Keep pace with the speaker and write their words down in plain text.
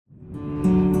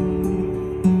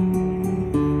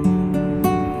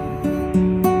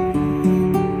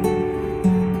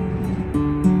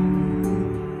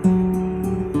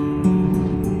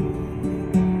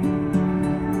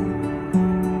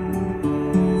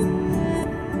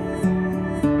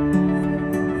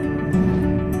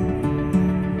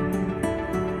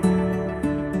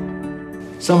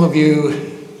Some of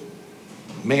you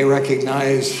may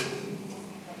recognize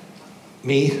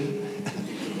me.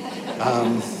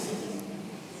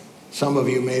 Some of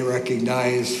you may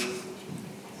recognize,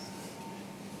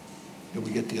 did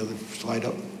we get the other slide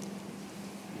up?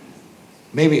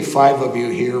 Maybe 5 of you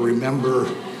here remember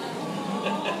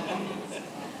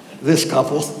this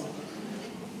couple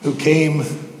who came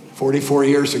 44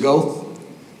 years ago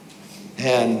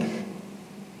and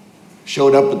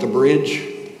showed up at the bridge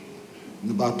in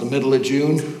about the middle of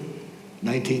June,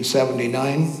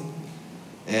 1979,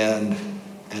 and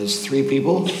as 3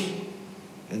 people.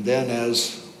 And then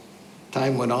as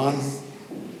time went on,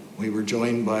 we were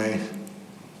joined by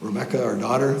Rebecca, our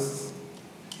daughter,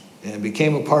 and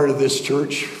became a part of this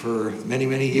church for many,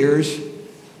 many years.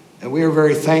 And we are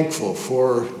very thankful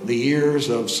for the years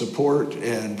of support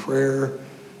and prayer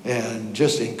and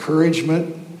just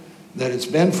encouragement that it's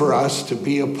been for us to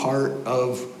be a part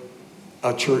of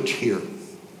a church here,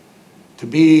 to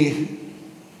be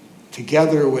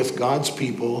together with God's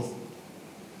people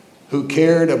who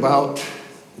cared about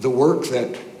the work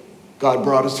that God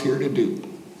brought us here to do.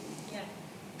 Yeah.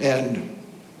 And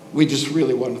we just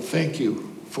really want to thank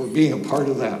you for being a part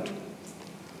of that.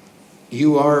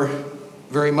 You are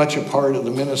very much a part of the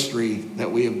ministry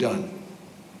that we have done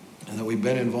and that we've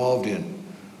been involved in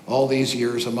all these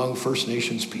years among First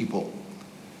Nations people.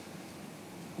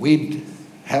 We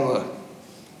have a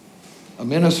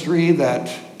ministry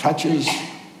that touches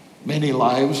many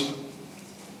lives.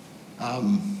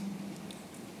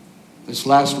 This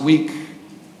last week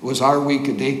was our week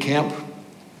at day camp.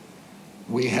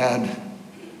 We had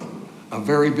a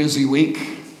very busy week.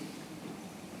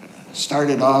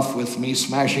 Started off with me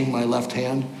smashing my left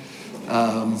hand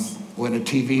when a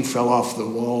TV fell off the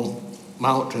wall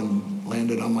mount and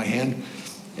landed on my hand.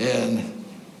 And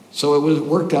so it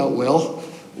worked out well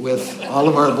with all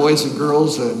of our boys and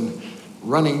girls and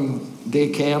running day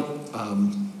camp.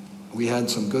 We had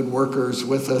some good workers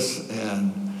with us,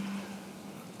 and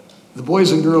the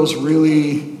boys and girls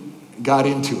really got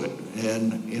into it.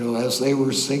 And, as they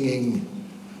were singing,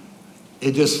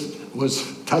 it just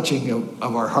was touching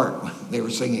of our heart. They were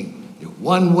singing,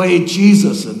 "One Way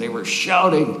Jesus," and they were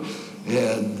shouting,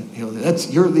 and,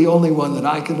 you're the only one that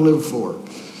I can live for.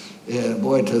 And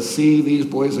boy, to see these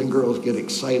boys and girls get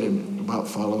excited about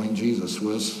following Jesus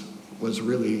was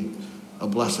really a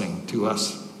blessing to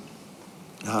us.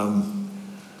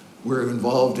 We're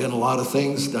involved in a lot of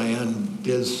things. Diane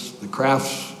does the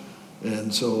crafts,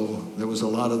 and so there was a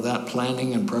lot of that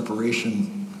planning and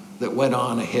preparation that went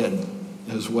on ahead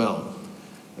as well.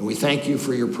 And we thank you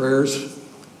for your prayers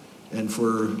and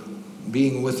for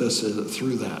being with us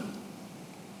through that.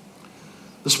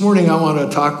 This morning I want to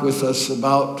talk with us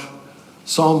about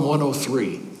Psalm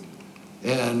 103.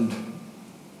 And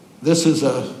this is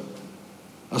a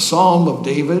psalm of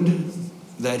David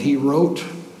that he wrote.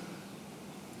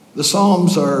 The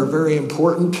Psalms are very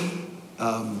important.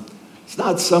 It's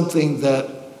not something that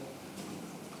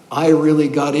I really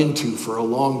got into for a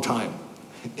long time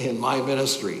in my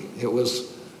ministry. It was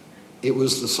the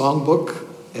songbook,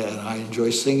 and I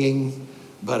enjoy singing,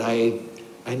 but I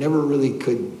never really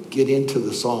could get into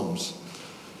the Psalms.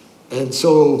 And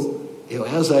so,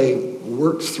 as I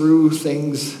worked through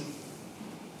things,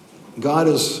 God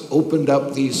has opened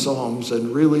up these Psalms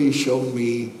and really shown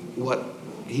me what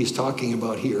he's talking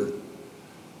about here.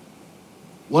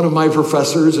 One of my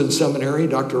professors in seminary,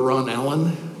 Dr. Ron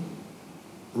Allen,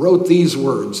 wrote these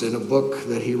words in a book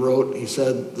that he wrote. He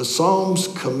said, "The Psalms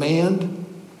command,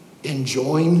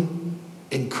 enjoin,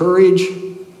 encourage,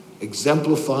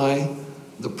 exemplify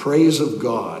the praise of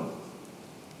God.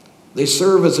 They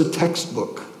serve as a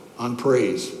textbook on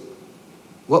praise.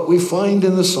 What we find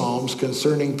in the Psalms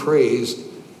concerning praise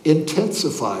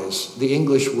intensifies the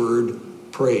English word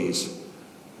praise,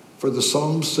 for the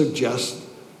Psalms suggest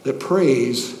that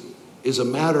praise is a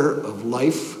matter of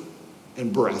life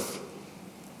and breath."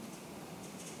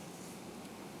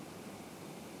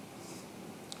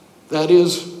 That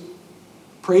is,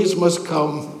 praise must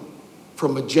come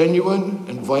from a genuine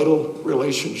and vital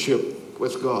relationship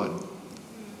with God.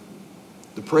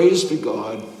 The praise to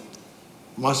God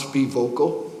must be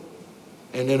vocal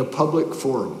and in a public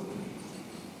forum.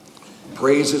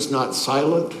 Praise is not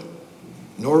silent,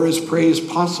 nor is praise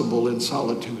possible in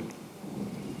solitude.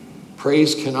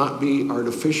 Praise cannot be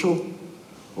artificial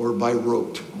or by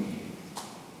rote.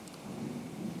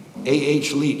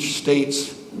 A.H. Leach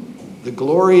states, "The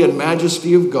glory and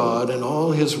majesty of God and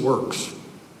all his works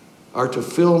are to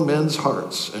fill men's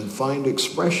hearts and find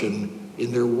expression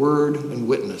in their word and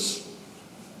witness.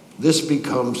 This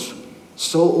becomes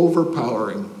so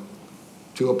overpowering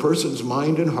to a person's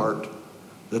mind and heart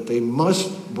that they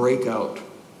must break out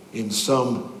in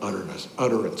some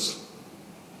utterance.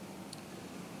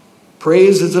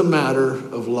 Praise is a matter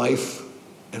of life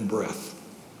and breath.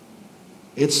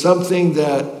 It's something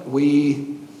that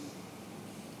we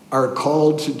are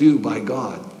called to do by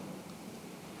God.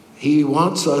 He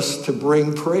wants us to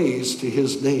bring praise to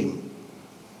his name.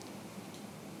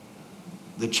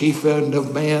 The chief end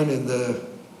of man in the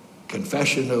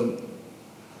confession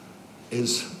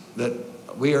is that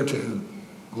we are to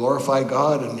glorify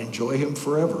God and enjoy him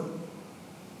forever.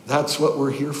 That's what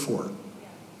we're here for,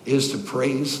 is to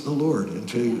praise the Lord and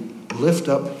to lift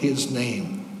up his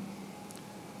name.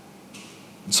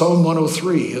 Psalm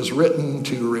 103 is written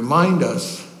to remind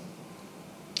us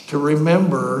to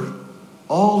remember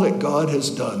all that God has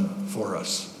done for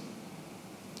us.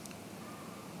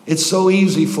 It's so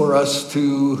easy for us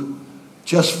to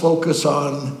just focus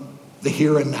on the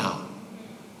here and now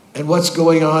and what's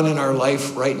going on in our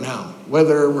life right now.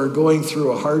 Whether we're going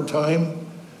through a hard time,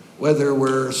 whether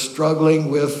we're struggling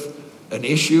with an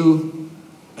issue,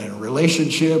 a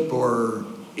relationship, or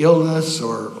illness,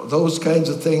 or those kinds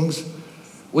of things,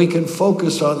 we can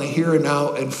focus on the here and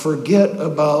now and forget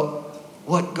about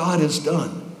what God has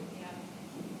done.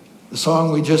 The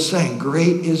song we just sang,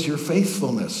 "Great is your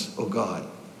faithfulness, O God."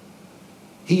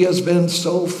 He has been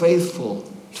so faithful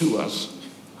to us.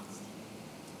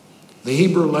 The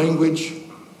Hebrew language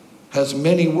has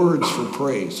many words for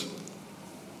praise.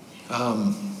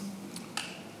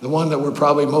 The one that we're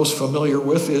probably most familiar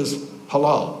with is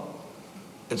halal.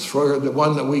 It's for the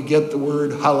one that we get the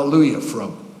word hallelujah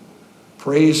from.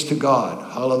 Praise to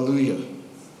God, hallelujah.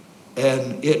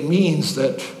 And it means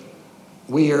that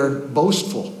we are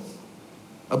boastful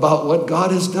about what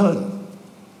God has done.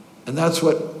 And that's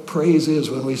what praise is.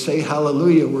 When we say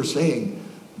hallelujah, we're saying,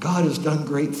 God has done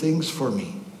great things for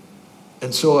me.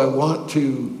 And so I want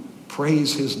to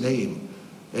praise his name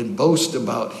and boast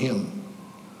about him,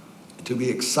 to be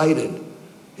excited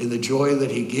in the joy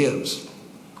that he gives.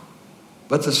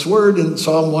 But this word in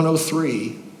Psalm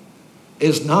 103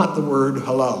 is not the word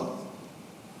halal.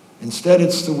 Instead,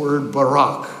 it's the word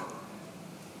barak,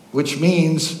 which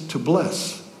means to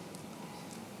bless.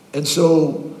 And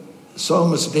so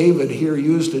Psalmist David here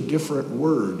used a different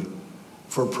word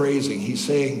for praising. He's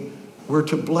saying, we're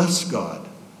to bless God.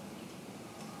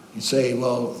 You say,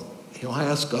 well, I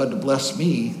ask God to bless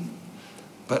me,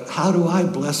 but how do I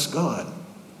bless God?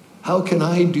 How can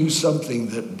I do something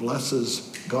that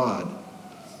blesses God?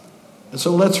 And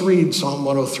so let's read Psalm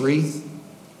 103. It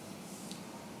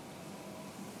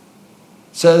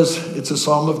says, it's a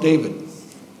Psalm of David.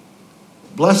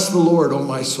 Bless the Lord, O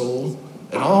my soul,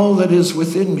 and all that is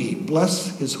within me.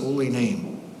 Bless his holy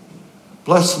name.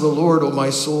 Bless the Lord, O my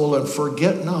soul, and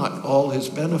forget not all his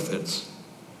benefits,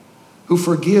 who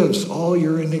forgives all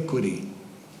your iniquity,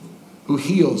 who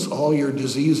heals all your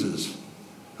diseases,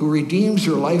 who redeems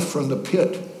your life from the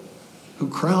pit, who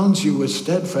crowns you with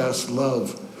steadfast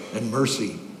love and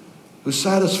mercy, who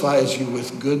satisfies you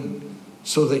with good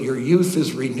so that your youth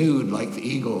is renewed like the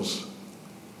eagles.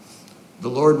 The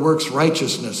Lord works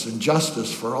righteousness and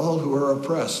justice for all who are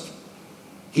oppressed.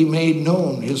 He made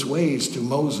known his ways to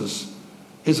Moses,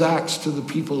 his acts to the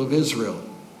people of Israel.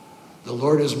 The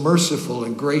Lord is merciful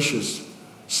and gracious,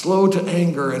 slow to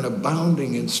anger and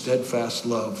abounding in steadfast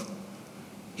love.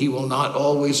 He will not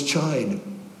always chide,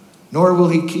 nor will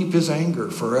he keep his anger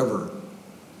forever.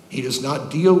 He does not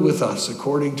deal with us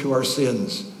according to our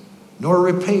sins, nor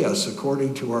repay us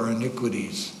according to our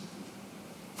iniquities.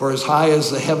 For as high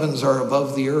as the heavens are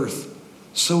above the earth,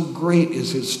 so great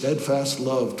is his steadfast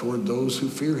love toward those who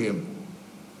fear him.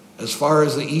 As far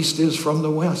as the east is from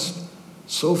the west,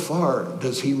 so far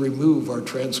does he remove our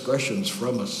transgressions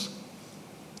from us.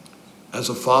 As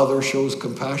a father shows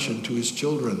compassion to his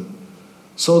children,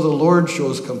 so the Lord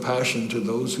shows compassion to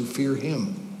those who fear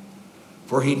him.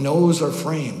 For he knows our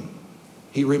frame.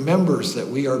 He remembers that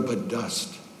we are but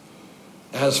dust.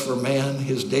 As for man,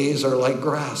 his days are like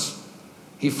grass.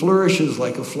 He flourishes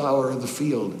like a flower of the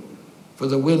field, for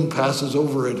the wind passes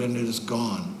over it and it is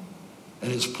gone,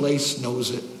 and his place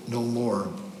knows it no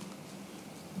more.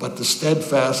 But the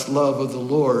steadfast love of the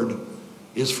Lord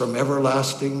is from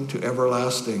everlasting to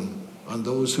everlasting on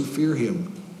those who fear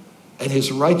him, and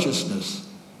his righteousness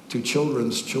to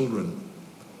children's children,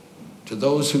 to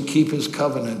those who keep his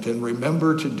covenant and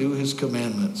remember to do his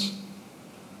commandments.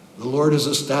 The Lord has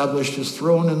established his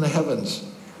throne in the heavens,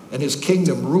 and his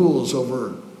kingdom rules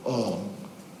over all.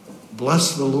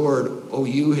 Bless the Lord, O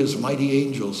you, his mighty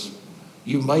angels,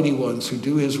 you mighty ones who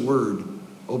do his word,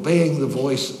 obeying the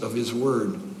voice of his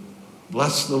word.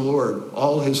 Bless the Lord,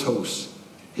 all his hosts,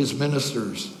 his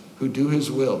ministers who do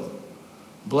his will.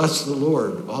 Bless the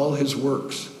Lord, all his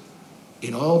works,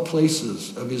 in all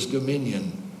places of his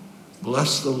dominion.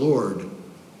 Bless the Lord,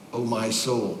 O my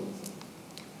soul.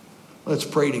 Let's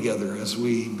pray together as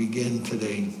we begin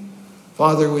today.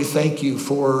 Father, we thank you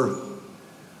for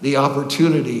the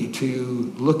opportunity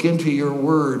to look into your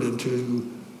word and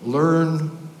to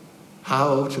learn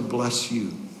how to bless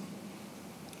you.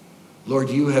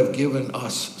 Lord, you have given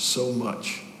us so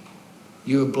much.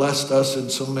 You have blessed us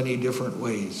in so many different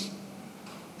ways.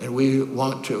 And we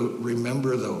want to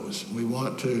remember those. We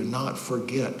want to not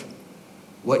forget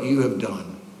what you have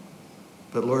done.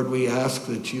 But Lord, we ask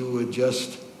that you would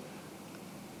just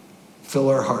fill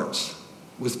our hearts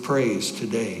with praise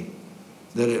today,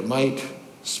 that it might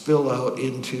spill out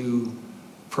into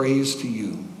praise to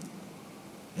you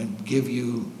and give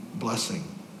you blessing.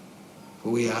 For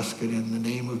we ask it in the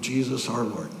name of Jesus our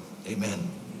Lord. Amen.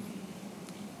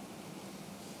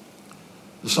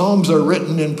 The Psalms are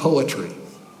written in poetry,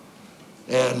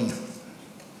 and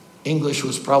English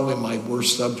was probably my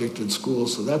worst subject in school,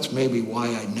 so that's maybe why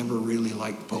I never really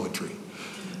liked poetry.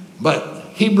 But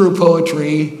Hebrew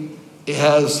poetry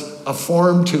has a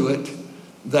form to it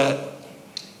that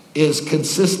is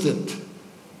consistent,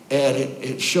 and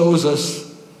it shows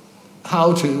us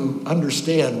how to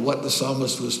understand what the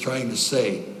psalmist was trying to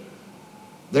say.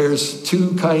 There's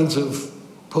two kinds of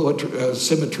poetry,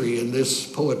 symmetry in this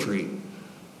poetry.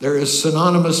 There is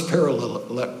synonymous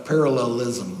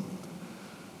parallelism.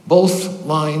 Both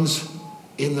lines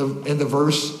in the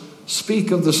verse speak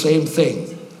of the same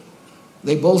thing.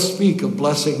 They both speak of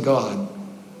blessing God,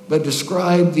 but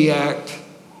describe the act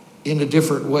in a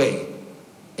different way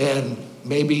and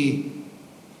maybe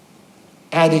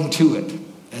adding to it.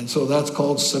 And so that's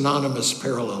called synonymous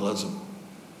parallelism.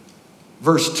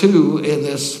 Verse 2 in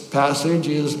this passage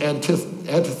is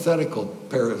antithetical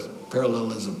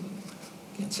parallelism.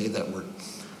 Can't say that word.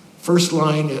 First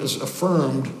line is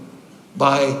affirmed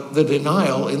by the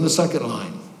denial in the second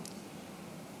line.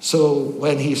 So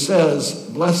when he says,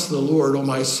 bless the Lord, O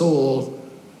my soul,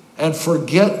 and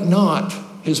forget not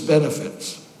his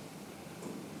benefits,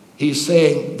 he's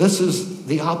saying this is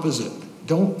the opposite.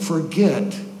 Don't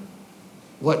forget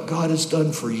what God has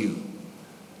done for you.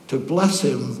 To bless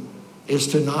him is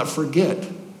to not forget,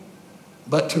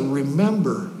 but to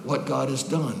remember what God has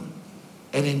done.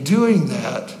 And in doing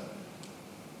that,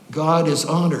 God is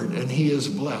honored and he is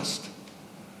blessed.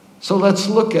 So let's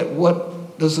look at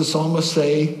what does the psalmist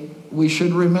say we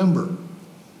should remember.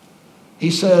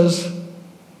 He says,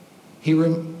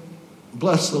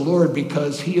 bless the Lord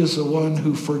because he is the one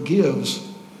who forgives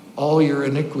all your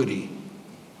iniquity.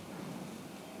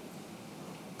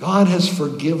 God has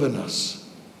forgiven us.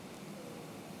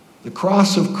 The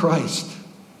cross of Christ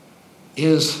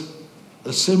is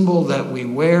a symbol that we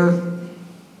wear.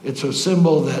 It's a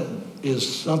symbol that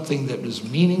is something that is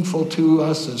meaningful to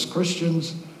us as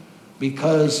Christians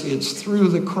because it's through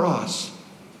the cross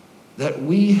that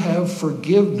we have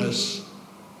forgiveness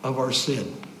of our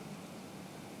sin.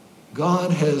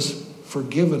 God has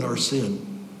forgiven our sin.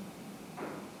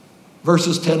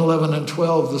 Verses 10, 11, and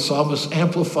 12, the psalmist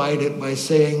amplified it by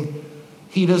saying,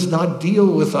 he does not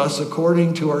deal with us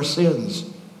according to our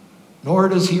sins, nor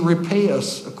does he repay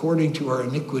us according to our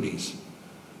iniquities.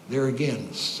 There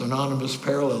again, synonymous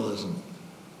parallelism.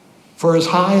 For as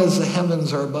high as the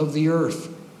heavens are above the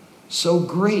earth, so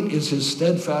great is his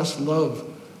steadfast love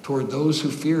toward those who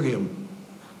fear him.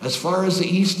 As far as the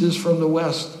east is from the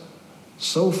west,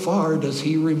 so far does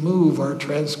he remove our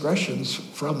transgressions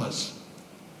from us.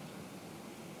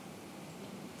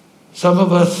 Some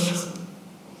of us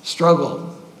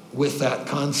struggle with that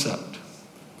concept.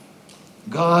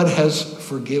 God has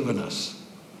forgiven us.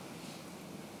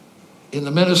 In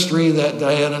the ministry that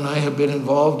Diane and I have been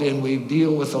involved in, we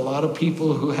deal with a lot of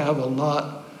people who have a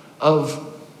lot of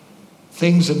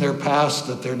things in their past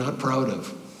that they're not proud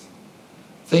of.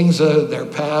 Things in their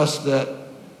past that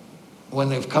when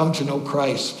they've come to know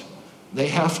Christ, they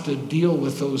have to deal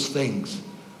with those things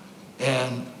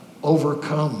and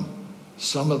overcome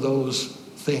some of those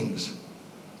things.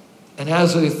 And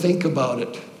as they think about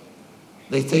it,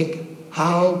 they think,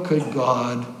 how could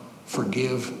God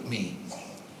forgive me?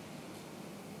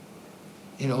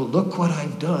 You know, look what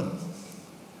I've done.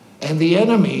 And the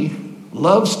enemy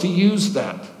loves to use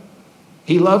that.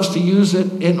 He loves to use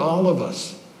it in all of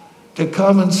us. To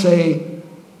come and say,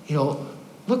 you know,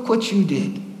 look what you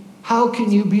did. How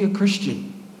can you be a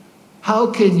Christian?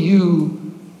 How can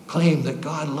you claim that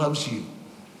God loves you?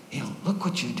 You know, look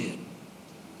what you did.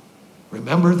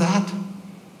 Remember that?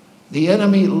 The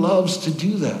enemy loves to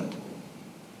do that.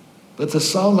 But the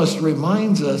psalmist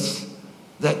reminds us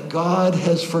that God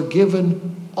has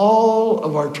forgiven all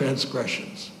of our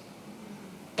transgressions.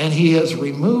 And he has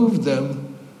removed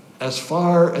them as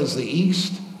far as the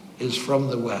east is from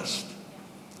the west.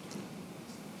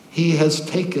 He has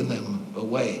taken them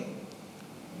away.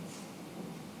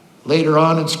 Later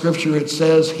on in Scripture it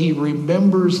says, he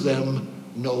remembers them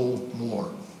no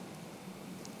more.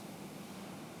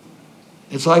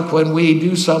 It's like when we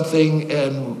do something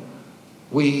and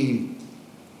we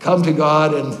come to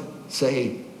God and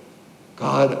say,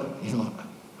 God,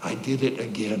 I did it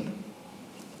again.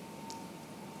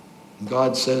 And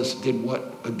God says, did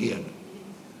what again?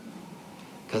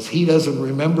 Because he doesn't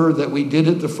remember that we did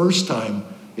it the first time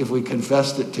if we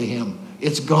confessed it to him.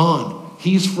 It's gone.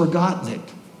 He's forgotten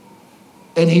it.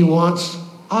 And he wants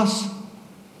us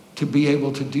to be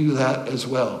able to do that as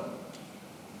well.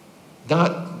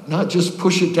 Not just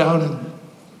push it down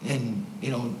and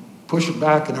push it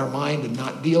back in our mind and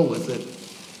not deal with it.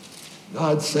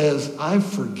 God says, I've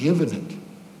forgiven it.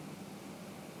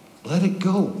 Let it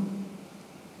go.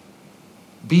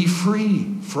 Be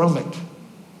free from it.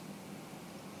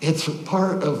 It's a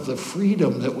part of the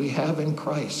freedom that we have in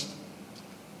Christ.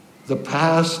 The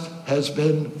past has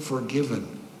been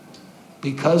forgiven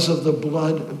because of the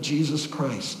blood of Jesus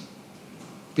Christ.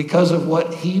 Because of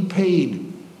what he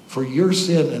paid for your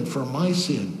sin and for my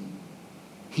sin.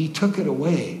 He took it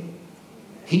away.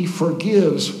 He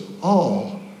forgives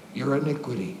all your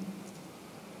iniquity.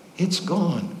 It's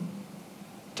gone.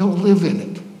 Don't live in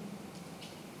it.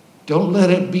 Don't let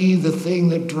it be the thing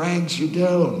that drags you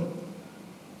down.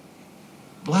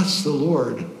 Bless the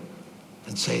Lord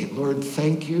and say, Lord,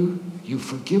 thank you. You've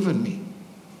forgiven me.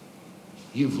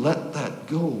 You've let that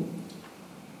go.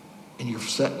 And you've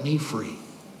set me free.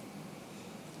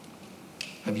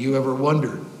 Have you ever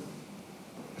wondered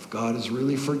if God has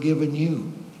really forgiven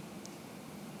you?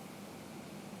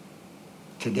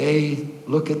 Today,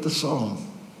 look at the song.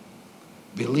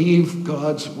 Believe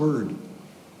God's word.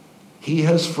 He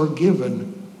has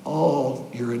forgiven all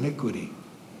your iniquity.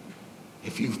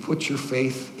 If you've put your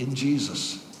faith in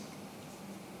Jesus,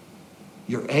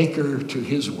 your anchor to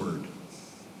his word,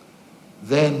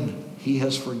 then he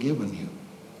has forgiven you.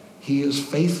 He is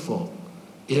faithful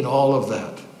in all of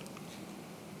that.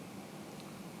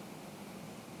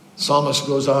 Psalmist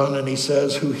goes on and he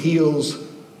says, who heals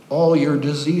all your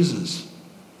diseases.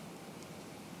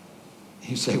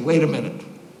 You say, wait a minute.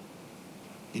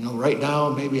 Right now,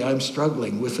 maybe I'm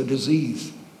struggling with a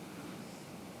disease.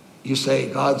 You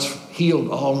say, God's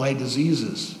healed all my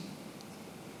diseases.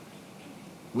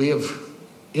 We have,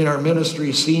 in our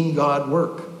ministry, seen God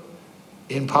work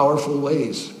in powerful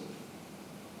ways.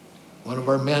 One of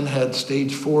our men had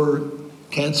stage 4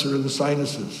 cancer of the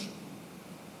sinuses.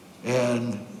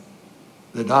 And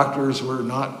the doctors were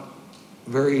not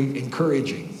very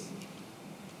encouraging.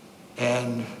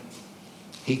 And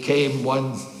he came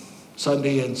one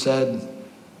Sunday and said,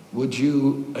 would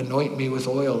you anoint me with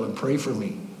oil and pray for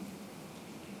me?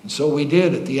 And so we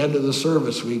did. At the end of the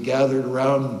service, we gathered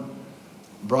around,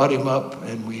 brought him up,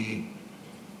 and we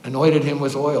anointed him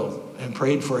with oil and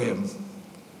prayed for him.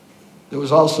 There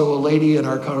was also a lady in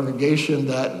our congregation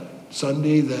that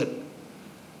Sunday that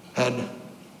had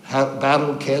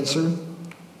battled cancer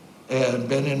and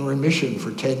been in remission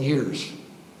for 10 years.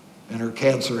 And her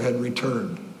cancer had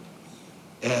returned.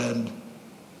 And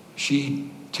she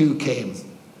too came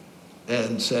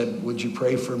and said, would you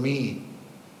pray for me?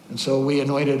 And so we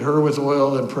anointed her with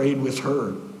oil and prayed with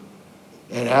her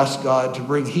and asked God to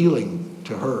bring healing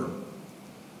to her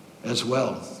as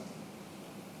well.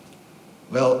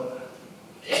 Well,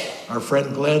 our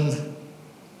friend Glenn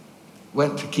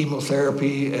went to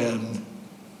chemotherapy and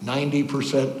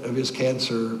 90% of his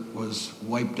cancer was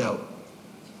wiped out.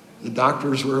 The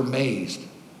doctors were amazed.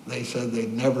 They said they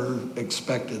never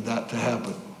expected that to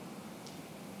happen.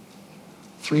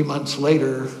 3 months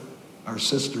later, our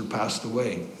sister passed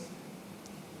away.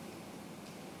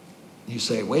 You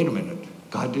say, wait a minute,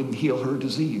 God didn't heal her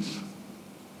disease.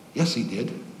 Yes, he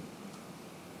did.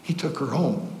 He took her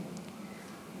home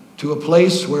to a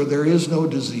place where there is no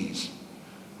disease,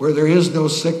 where there is no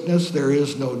sickness, there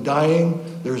is no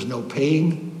dying, there's no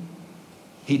pain.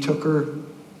 He took her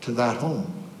to that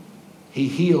home. He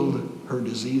healed her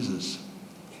diseases.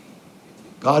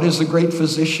 God is the great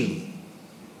physician.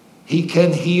 He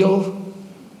can heal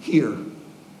here.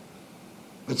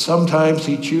 But sometimes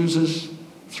he chooses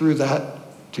through that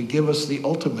to give us the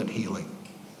ultimate healing,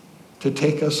 to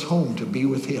take us home to be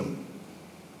with him.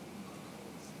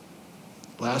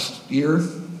 Last year,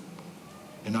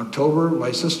 in October,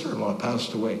 my sister-in-law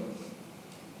passed away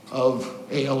of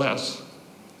ALS,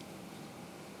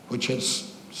 which had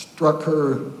struck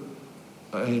her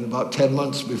in about 10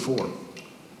 months before.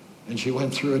 And she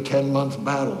went through a 10-month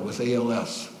battle with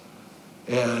ALS.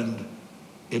 And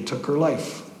it took her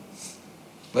life.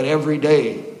 But every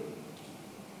day,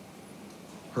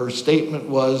 her statement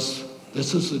was,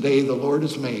 "This is the day the Lord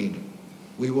has made.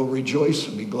 We will rejoice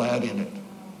and be glad in it."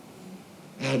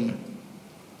 And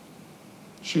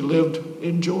she lived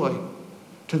in joy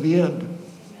to the end.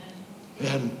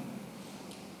 And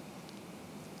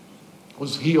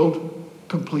was healed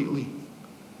completely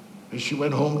as she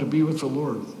went home to be with the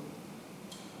Lord.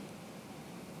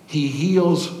 He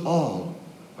heals all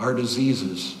our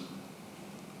diseases.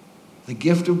 The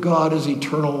gift of God is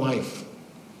eternal life.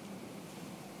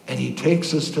 And he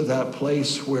takes us to that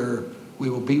place where we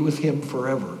will be with him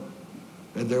forever.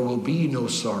 And there will be no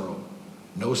sorrow,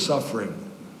 no suffering,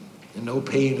 and no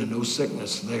pain and no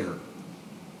sickness there.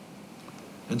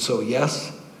 And so,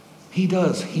 yes, he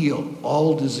does heal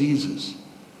all diseases,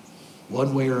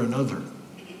 one way or another.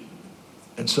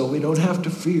 And so we don't have to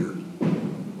fear.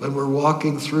 When we're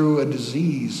walking through a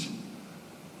disease,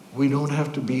 we don't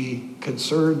have to be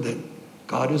concerned that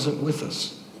God isn't with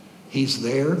us. He's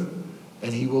there,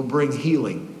 and he will bring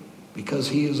healing because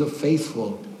he is a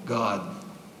faithful God.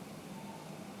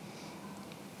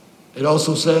 It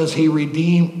also says who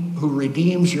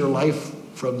redeems your life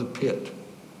from the pit.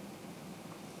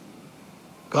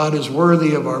 God is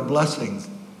worthy of our blessing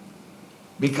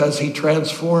because he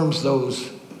transforms those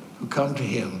who come to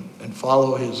him and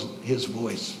follow his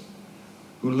voice,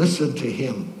 who listen to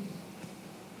him.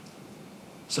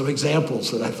 Some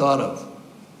examples that I thought of.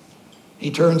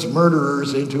 He turns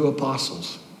murderers into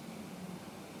apostles.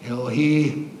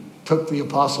 He took the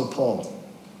Apostle Paul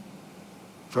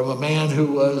from a man who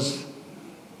was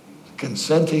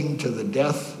consenting to the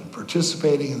death and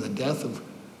participating in the death of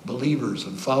believers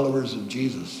and followers of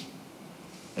Jesus.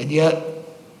 And yet,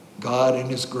 God in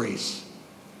his grace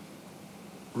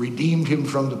redeemed him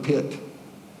from the pit,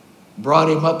 brought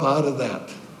him up out of that,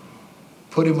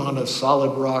 put him on a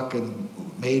solid rock, and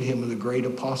made him the great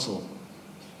apostle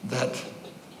that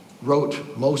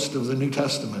wrote most of the New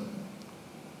Testament.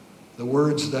 The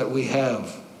words that we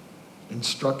have,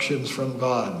 instructions from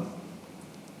God.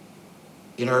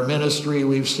 In our ministry,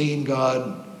 we've seen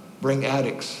God bring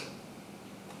addicts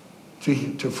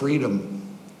to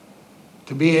freedom,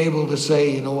 to be able to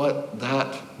say, you know what,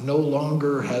 that no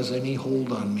longer has any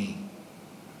hold on me.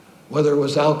 Whether it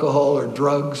was alcohol or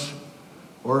drugs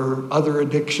or other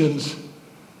addictions,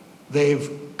 they've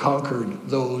conquered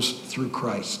those through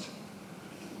Christ.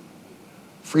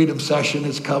 Freedom Session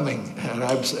is coming, and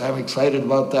I'm excited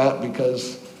about that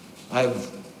because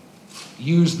I've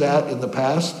used that in the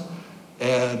past,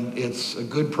 and it's a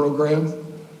good program,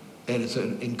 and it's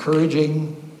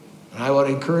encouraging. And I want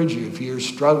to encourage you, if you're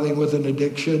struggling with an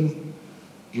addiction,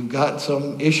 you've got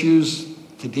some issues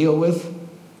to deal with,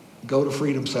 go to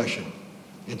Freedom Session.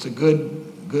 It's a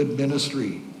good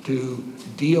ministry to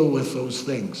deal with those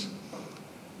things.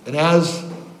 And as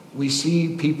we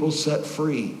see people set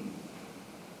free,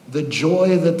 the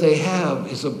joy that they have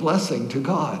is a blessing to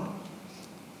God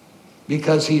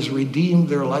because he's redeemed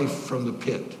their life from the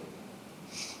pit.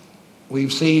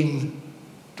 We've seen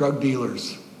drug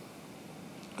dealers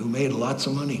who made lots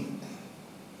of money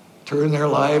turn their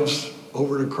lives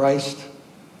over to Christ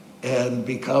and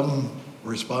become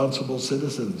responsible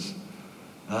citizens,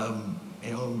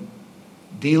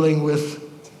 dealing with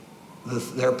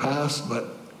their past, but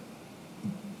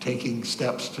taking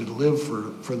steps to live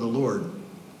for the Lord.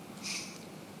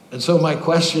 And so my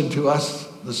question to us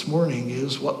this morning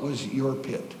is, what was your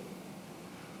pit?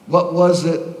 What was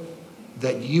it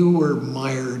that you were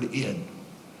mired in?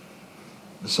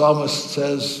 The psalmist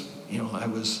says, I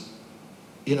was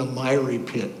in a miry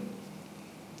pit.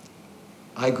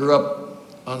 I grew up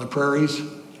on the prairies,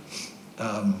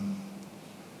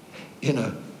 in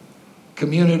a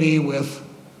community with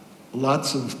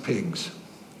lots of pigs.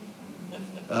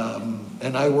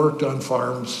 And I worked on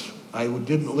farms. I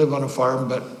didn't live on a farm,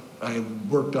 but I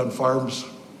worked on farms.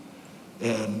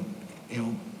 And,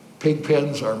 pig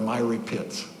pens are miry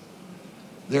pits.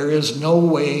 There is no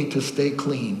way to stay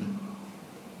clean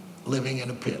living in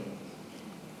a pit.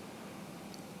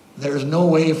 There's no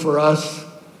way for us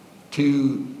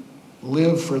to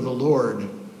live for the Lord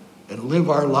and live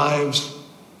our lives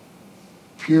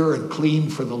pure and clean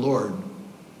for the Lord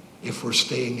if we're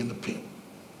staying in the pit.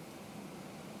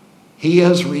 He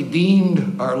has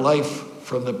redeemed our life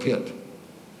from the pit.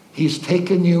 He's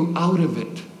taken you out of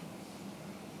it.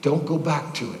 Don't go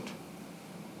back to it.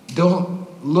 Don't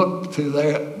look to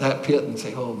that pit and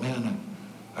say, oh man,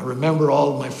 I remember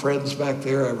all of my friends back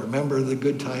there. I remember the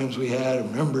good times we had. I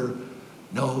remember,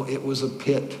 no, it was a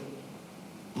pit.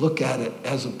 Look at it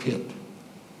as a pit.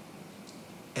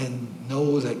 And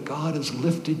know that God has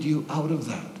lifted you out of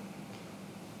that.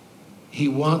 He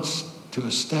wants to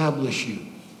establish you,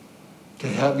 to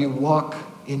have you walk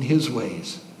in his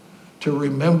ways, to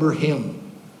remember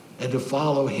him and to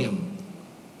follow him.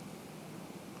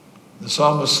 The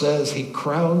psalmist says he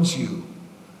crowns you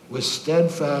with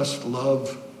steadfast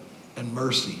love and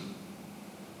mercy.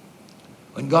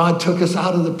 When God took us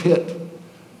out of the pit,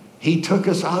 he took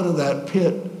us out of that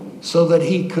pit so that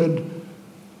he could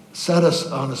set us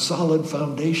on a solid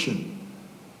foundation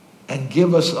and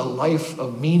give us a life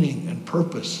of meaning and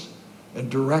purpose and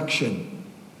direction.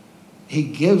 He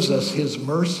gives us his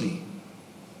mercy.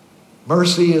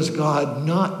 Mercy is God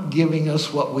not giving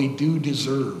us what we do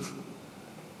deserve,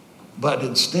 but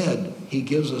instead he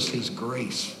gives us his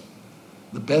grace,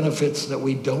 the benefits that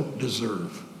we don't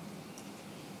deserve.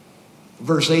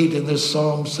 Verse 8 in this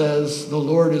psalm says, "The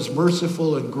Lord is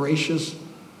merciful and gracious,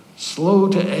 slow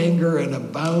to anger and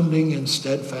abounding in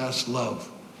steadfast love."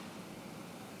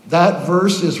 That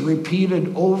verse is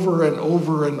repeated over and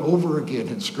over and over again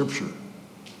in Scripture.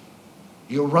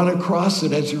 You'll run across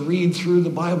it as you read through the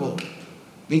Bible,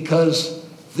 because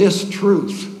this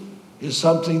truth is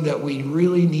something that we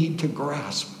really need to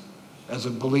grasp as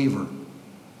a believer.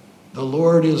 The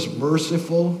Lord is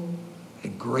merciful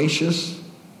and gracious,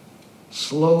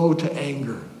 slow to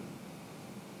anger,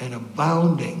 and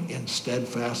abounding in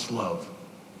steadfast love.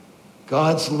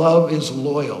 God's love is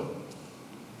loyal.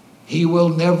 He will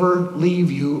never leave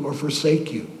you or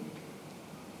forsake you.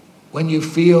 When you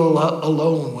feel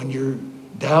alone, when you're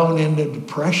down in a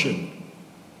depression,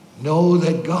 know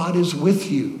that God is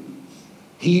with you.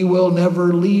 He will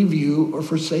never leave you or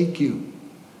forsake you.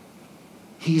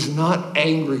 He's not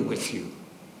angry with you.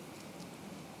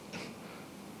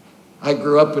 I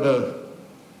grew up in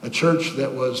a church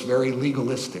that was very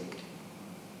legalistic.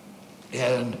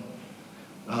 And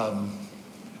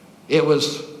it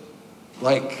was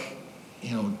like,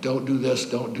 don't do this,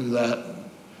 don't do that.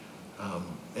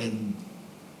 And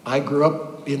I grew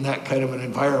up in that kind of an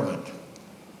environment.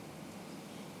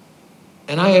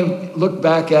 And I look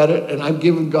back at it and I've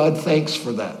given God thanks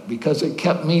for that, because it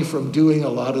kept me from doing a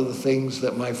lot of the things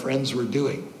that my friends were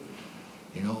doing.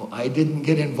 I didn't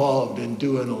get involved in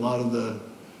doing a lot of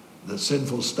the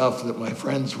sinful stuff that my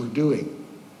friends were doing.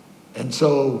 And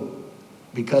so,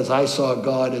 because I saw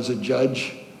God as a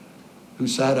judge who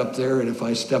sat up there, and if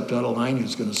I stepped out of line, he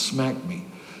was going to smack me.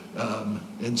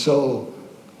 And so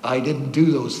I didn't do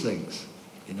those things.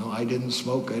 I didn't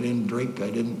smoke, I didn't drink, I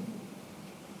didn't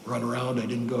run around, I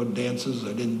didn't go to dances,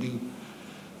 I didn't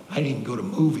even go to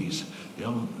movies.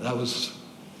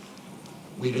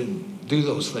 We didn't do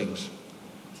those things.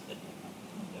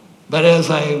 But as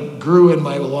I grew in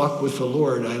my walk with the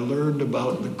Lord, I learned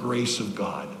about the grace of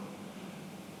God.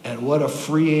 And what a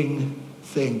freeing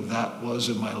thing that was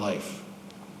in my life.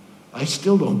 I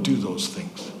still don't do those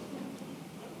things.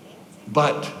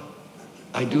 But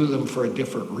I do them for a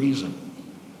different reason.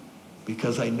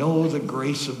 Because I know the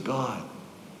grace of God.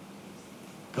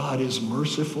 God is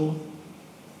merciful.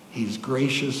 He's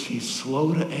gracious. He's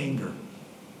slow to anger.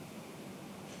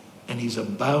 And he's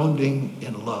abounding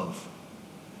in love.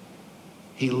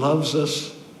 He loves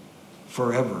us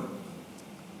forever.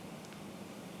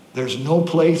 There's no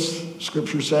place,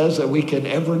 Scripture says, that we can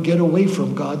ever get away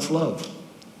from God's love.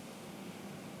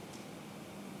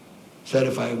 It said,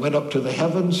 if I went up to the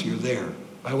heavens, you're there.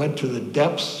 If I went to the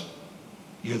depths,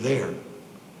 you're there.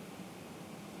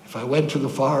 If I went to the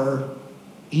far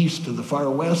east, to the far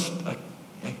west, I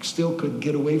still couldn't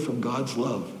get away from God's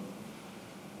love.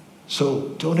 So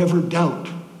don't ever doubt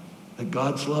that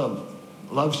God's love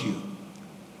loves you.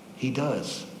 He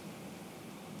does.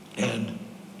 And,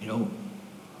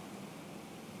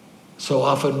 so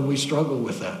often we struggle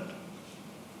with that.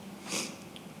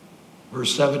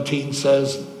 Verse 17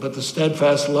 says, but the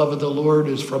steadfast love of the Lord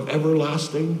is from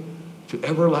everlasting to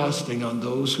everlasting on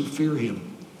those who fear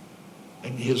him,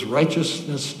 and his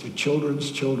righteousness to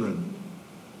children's children,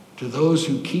 to those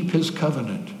who keep his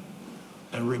covenant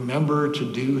and remember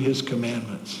to do his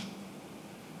commandments.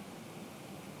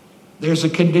 There's a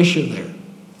condition there,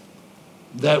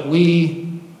 that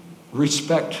we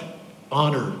respect,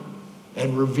 honor,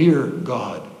 and revere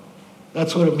God.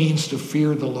 That's what it means to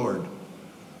fear the Lord.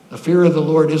 The fear of the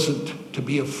Lord isn't to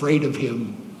be afraid of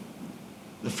him.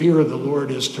 The fear of the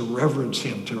Lord is to reverence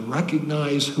him, to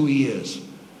recognize who he is.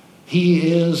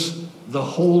 He is the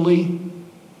holy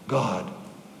God,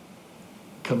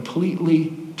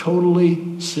 completely,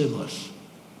 totally sinless.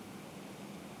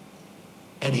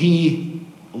 And he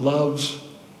loves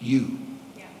you.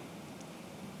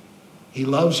 He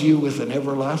loves you with an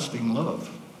everlasting love.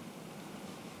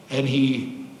 And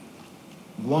he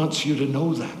wants you to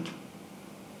know that.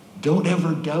 Don't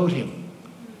ever doubt him.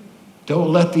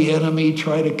 Don't let the enemy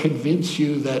try to convince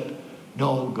you that,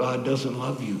 no, God doesn't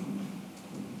love you.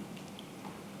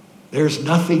 There's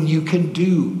nothing you can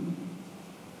do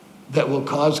that will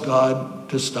cause God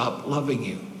to stop loving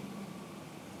you.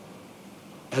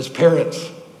 As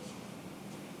parents,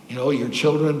 your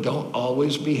children don't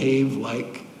always behave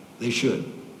like they should,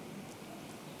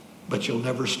 but you'll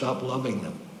never stop loving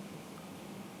them.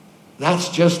 That's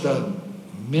just a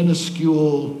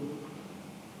minuscule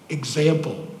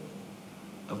example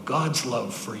of God's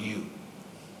love for you.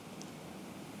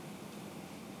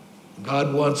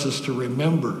 God wants us to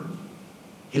remember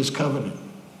his covenant.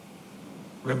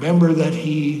 Remember that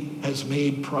he has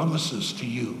made promises to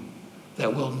you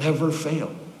that will never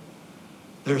fail.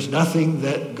 There's nothing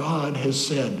that God has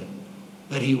said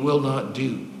that he will not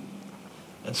do.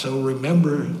 And so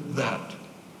remember that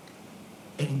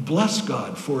and bless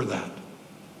God for that.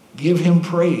 Give him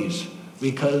praise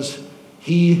because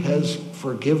he has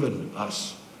forgiven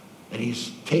us and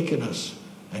he's taken us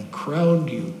and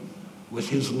crowned you with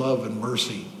his love and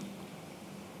mercy.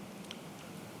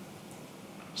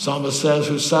 Psalmist says,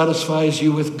 who satisfies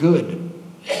you with good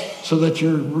so that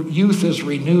your youth is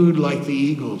renewed like the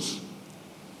eagles.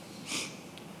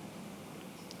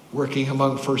 Working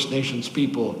among First Nations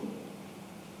people,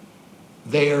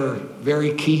 they are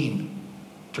very keen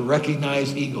to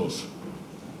recognize eagles.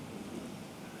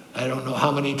 I don't know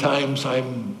how many times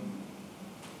I'm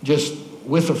just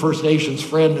with a First Nations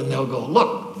friend and they'll go,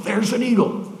 look, there's an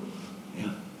eagle.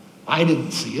 Yeah. I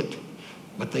didn't see it,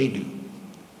 but they do.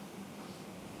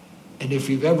 And if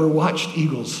you've ever watched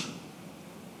eagles,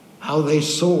 how they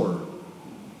soar,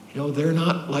 they're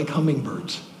not like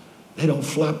hummingbirds. They don't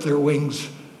flap their wings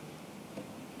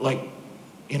like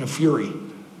in a fury.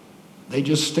 They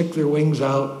just stick their wings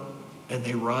out and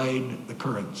they ride the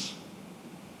currents.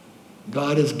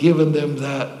 God has given them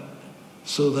that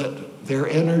so that their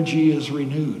energy is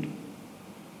renewed.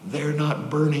 They're not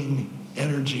burning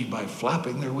energy by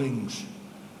flapping their wings.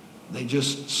 They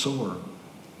just soar.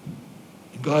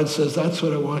 And God says, that's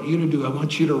what I want you to do. I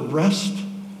want you to rest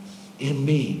in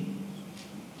me.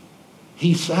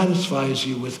 He satisfies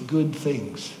you with good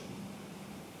things.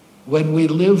 When we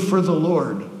live for the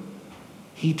Lord,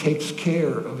 he takes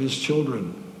care of his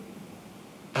children.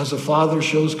 As a father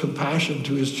shows compassion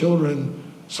to his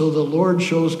children, so the Lord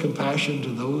shows compassion to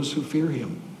those who fear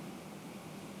him.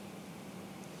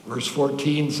 Verse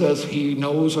 14 says, he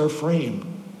knows our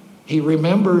frame. He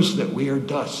remembers that we are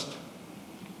dust.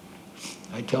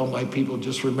 I tell my people,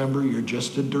 just remember you're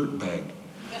just a dirt bag.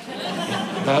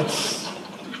 That's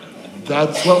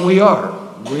what we are.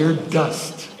 We're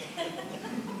dust.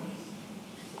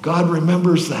 God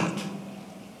remembers that.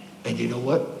 And you know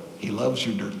what? He loves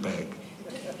your dirt bag.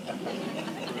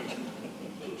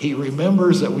 He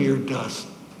remembers that we are dust.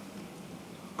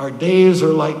 Our days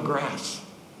are like grass.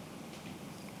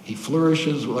 He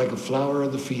flourishes like a flower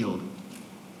of the field.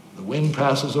 The wind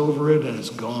passes over it and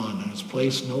it's gone, and its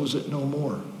place knows it no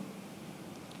more.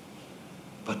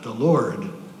 But the Lord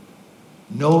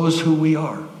knows who we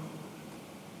are.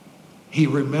 He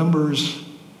remembers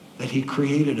that he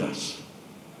created us,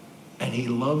 and he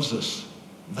loves us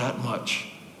that much.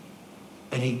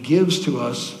 And he gives to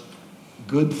us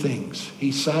good things.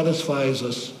 He satisfies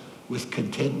us with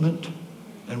contentment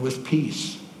and with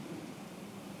peace.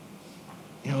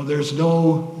 There's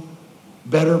no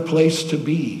better place to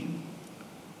be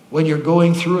when you're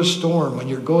going through a storm, when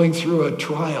you're going through a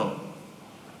trial,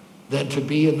 than to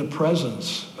be in the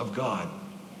presence of God,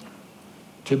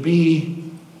 to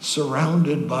be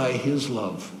surrounded by his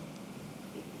love,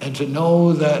 and to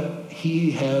know that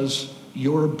he has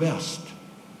your best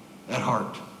at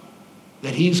heart,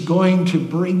 that he's going to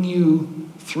bring you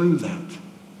through that.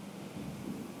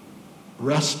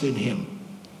 Rest in him.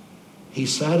 He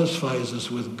satisfies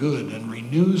us with good and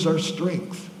renews our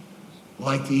strength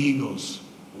like the eagles.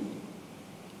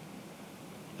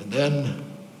 And then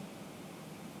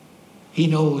he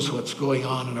knows what's going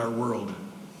on in our world.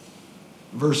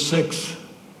 Verse 6,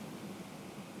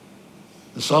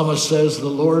 the psalmist says, the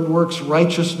Lord works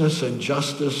righteousness and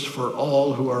justice for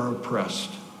all who are oppressed.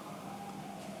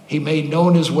 He made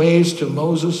known his ways to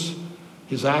Moses,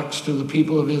 his acts to the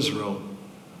people of Israel.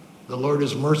 The Lord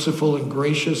is merciful and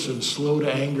gracious and slow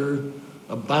to anger,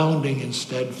 abounding in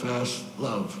steadfast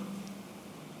love.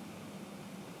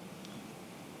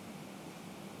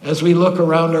 As we look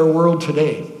around our world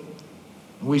today,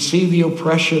 we see the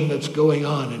oppression that's going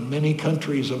on in many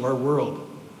countries of our world.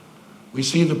 We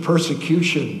see the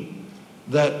persecution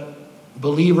that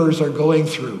believers are going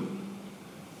through.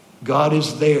 God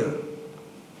is there.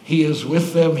 He is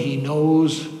with them. He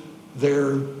knows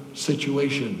their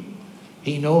situation.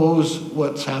 He knows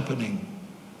what's happening.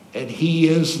 And he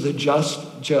is the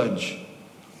just judge.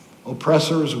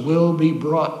 Oppressors will be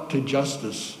brought to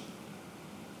justice.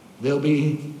 They'll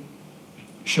be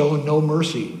shown no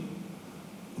mercy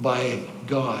by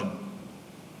God.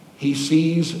 He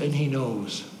sees and he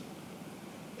knows.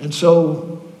 And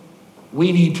so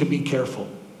we need to be careful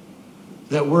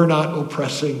that we're not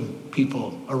oppressing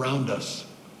people around us,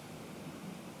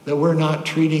 that we're not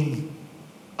treating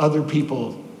other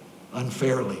people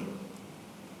unfairly,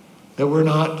 that we're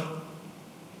not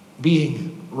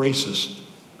being racist,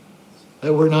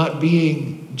 that we're not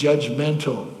being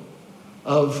judgmental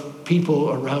of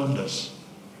people around us.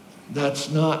 That's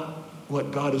not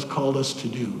what God has called us to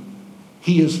do.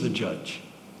 He is the judge.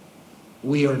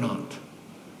 We are not.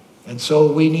 And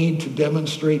so we need to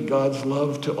demonstrate God's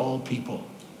love to all people.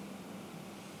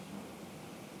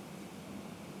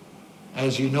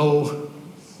 As you know,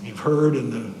 you've heard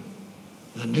in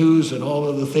the news and all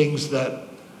of the things that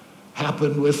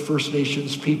happened with First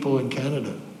Nations people in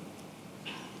Canada.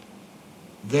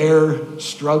 They're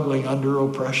struggling under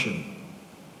oppression.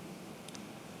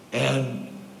 And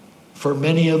for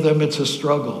many of them, it's a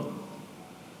struggle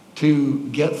to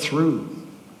get through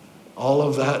all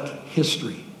of that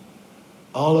history,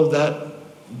 all of that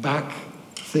back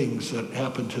things that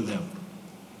happened to them.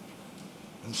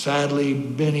 And sadly,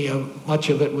 much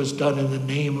of it was done in the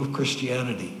name of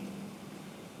Christianity.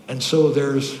 And so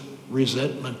there's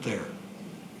resentment there.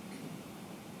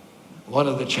 One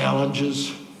of the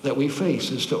challenges that we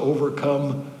face is to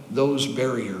overcome those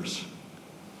barriers.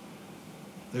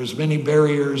 There's many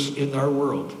barriers in our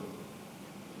world.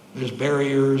 There's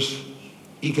barriers,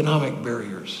 economic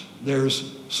barriers.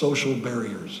 There's social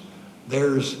barriers.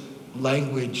 There's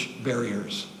language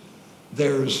barriers.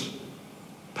 There's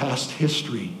past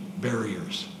history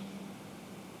barriers.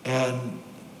 And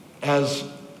as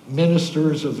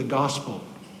ministers of the gospel,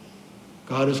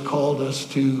 God has called us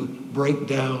to break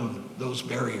down those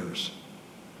barriers,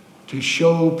 to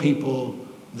show people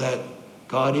that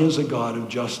God is a God of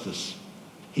justice.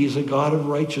 He's a God of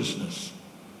righteousness,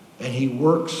 and he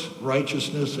works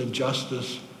righteousness and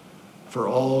justice for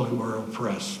all who are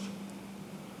oppressed.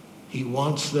 He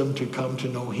wants them to come to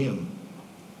know him.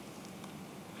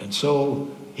 And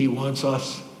so he wants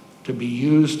us to be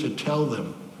used to tell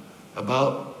them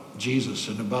about Jesus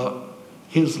and about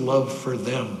his love for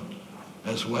them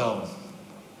as well.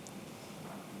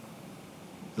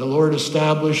 The Lord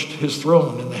established his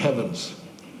throne in the heavens,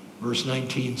 verse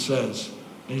 19 says,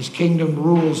 and his kingdom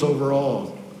rules over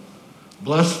all.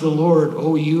 Bless the Lord,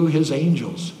 O you his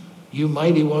angels, you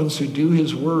mighty ones who do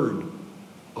his word,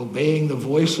 obeying the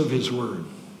voice of his word.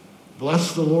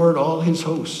 Bless the Lord, all his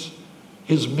hosts,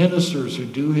 his ministers who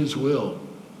do his will.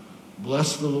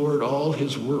 Bless the Lord, all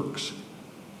his works,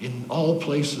 in all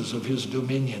places of his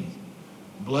dominion.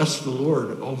 Bless the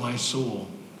Lord, O my soul.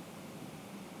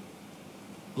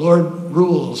 Lord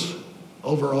rules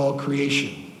over all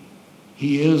creation.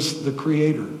 He is the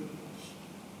creator.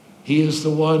 He is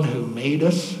the one who made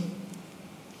us.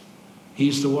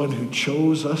 He's the one who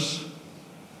chose us.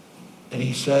 And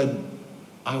he said,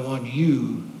 I want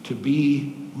you to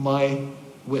be my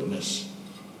witness.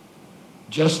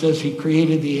 Just as he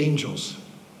created the angels.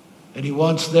 And he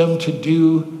wants them to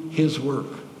do his work.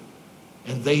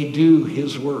 And they do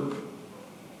his work.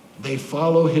 They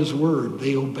follow his word.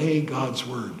 They obey God's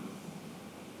word.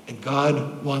 And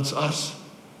God wants us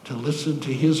to listen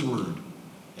to his word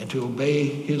and to obey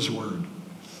his word,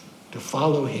 to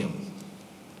follow him.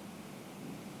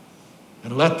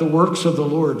 And let the works of the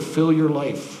Lord fill your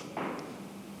life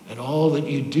and all that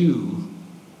you do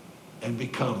and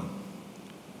become.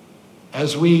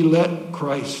 As we let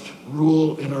Christ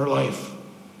rule in our life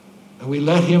and we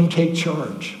let him take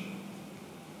charge,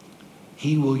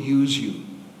 he will use you.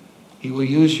 He will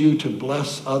use you to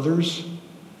bless others.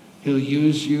 He'll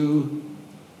use you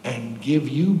and give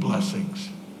you blessings.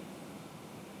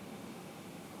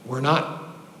 We're not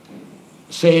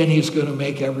saying he's going to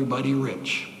make everybody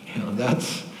rich. You know,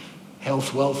 that's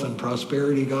health, wealth, and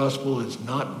prosperity gospel is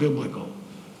not biblical.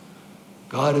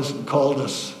 God hasn't called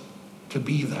us to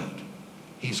be that.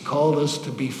 He's called us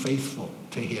to be faithful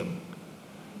to him,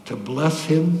 to bless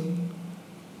him,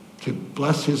 to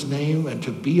bless his name, and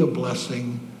to be a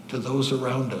blessing to those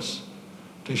around us,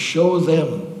 to show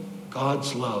them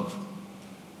God's love,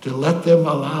 to let them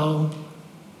allow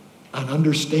an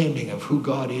understanding of who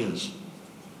God is.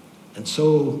 And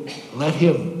so let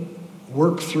him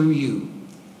work through you.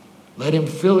 Let him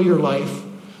fill your life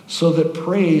so that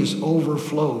praise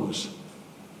overflows.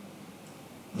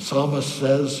 The psalmist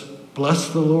says, bless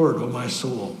the Lord, O my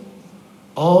soul.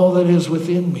 All that is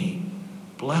within me,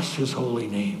 bless his holy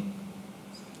name.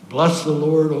 Bless the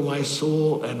Lord, O my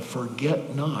soul, and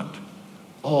forget not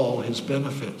all his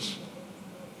benefits.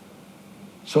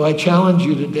 So I challenge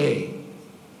you today,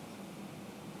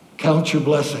 Count your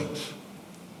blessings.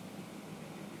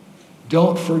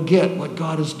 Don't forget what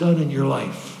God has done in your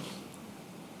life.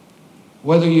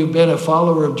 Whether you've been a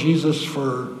follower of Jesus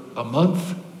for a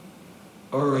month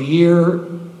or a year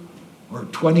or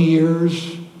 20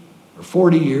 years or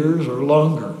 40 years or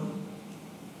longer,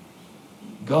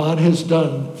 God has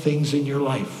done things in your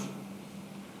life.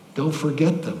 Don't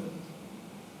forget them.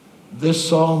 This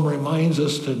psalm reminds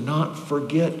us to not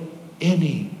forget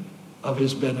any of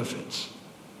his benefits,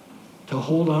 to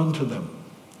hold on to them.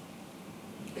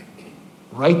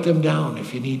 Write them down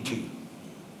if you need to,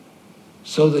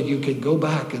 so that you can go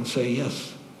back and say,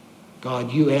 yes,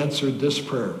 God, you answered this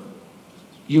prayer.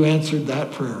 You answered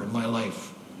that prayer in my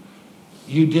life.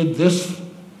 You did this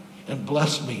and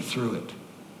blessed me through it.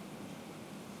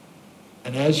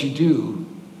 And as you do,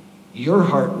 your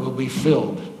heart will be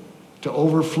filled to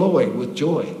overflowing with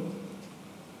joy.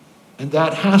 And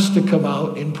that has to come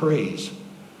out in praise.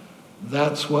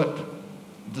 That's what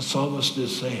the psalmist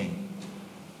is saying.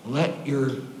 Let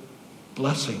your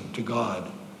blessing to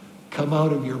God come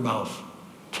out of your mouth.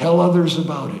 Tell others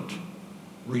about it.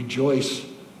 Rejoice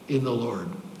in the Lord.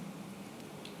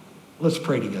 Let's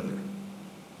pray together.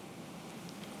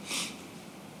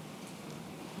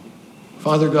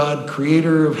 Father God,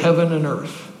 creator of heaven and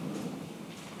earth,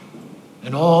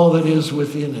 and all that is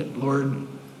within it, Lord,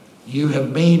 you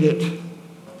have made it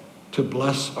to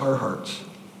bless our hearts.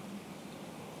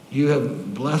 You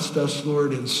have blessed us,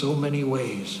 Lord, in so many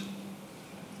ways.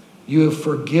 You have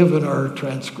forgiven our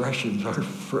transgressions,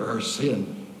 for our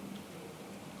sin.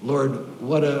 Lord,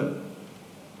 what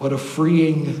a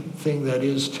freeing thing that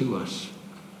is to us.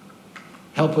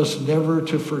 Help us never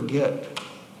to forget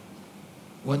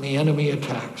when the enemy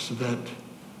attacks that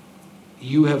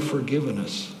you have forgiven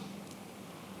us,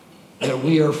 that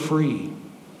we are free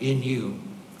in you.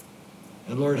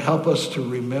 And Lord, help us to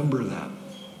remember that,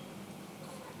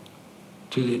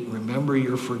 to remember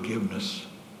your forgiveness.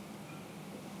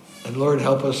 And Lord,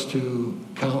 help us to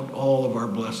count all of our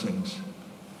blessings,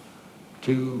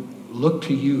 to look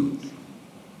to you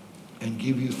and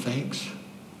give you thanks,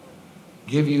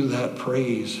 give you that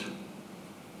praise,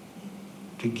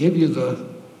 to give you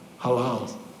the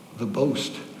halal, the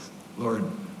boast, Lord,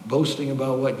 boasting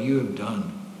about what you have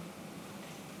done,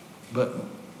 but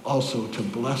also to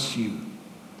bless you,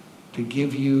 to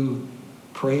give you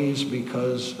praise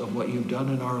because of what you've done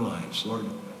in our lives. Lord,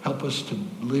 help us to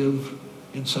live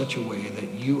in such a way that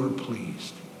you are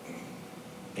pleased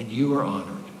and you are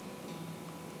honored.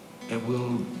 And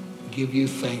we'll give you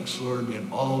thanks, Lord,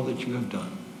 in all that you have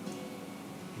done.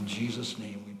 In Jesus'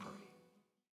 name we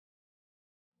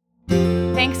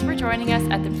pray. Thanks for joining us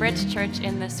at the Bridge Church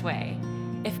in this way.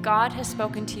 If God has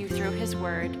spoken to you through his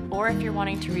word, or if you're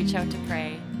wanting to reach out to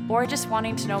pray, or just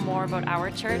wanting to know more about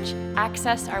our church,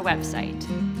 access our website.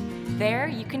 There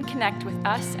you can connect with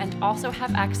us and also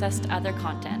have access to other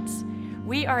contents.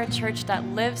 We are a church that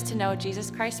lives to know Jesus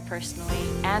Christ personally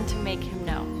and to make him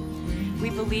known. We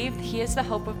believe he is the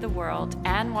hope of the world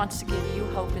and wants to give you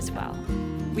hope as well.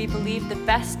 We believe the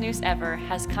best news ever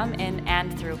has come in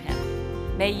and through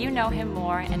him. May you know him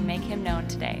more and make him known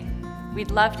today.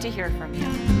 We'd love to hear from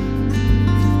you.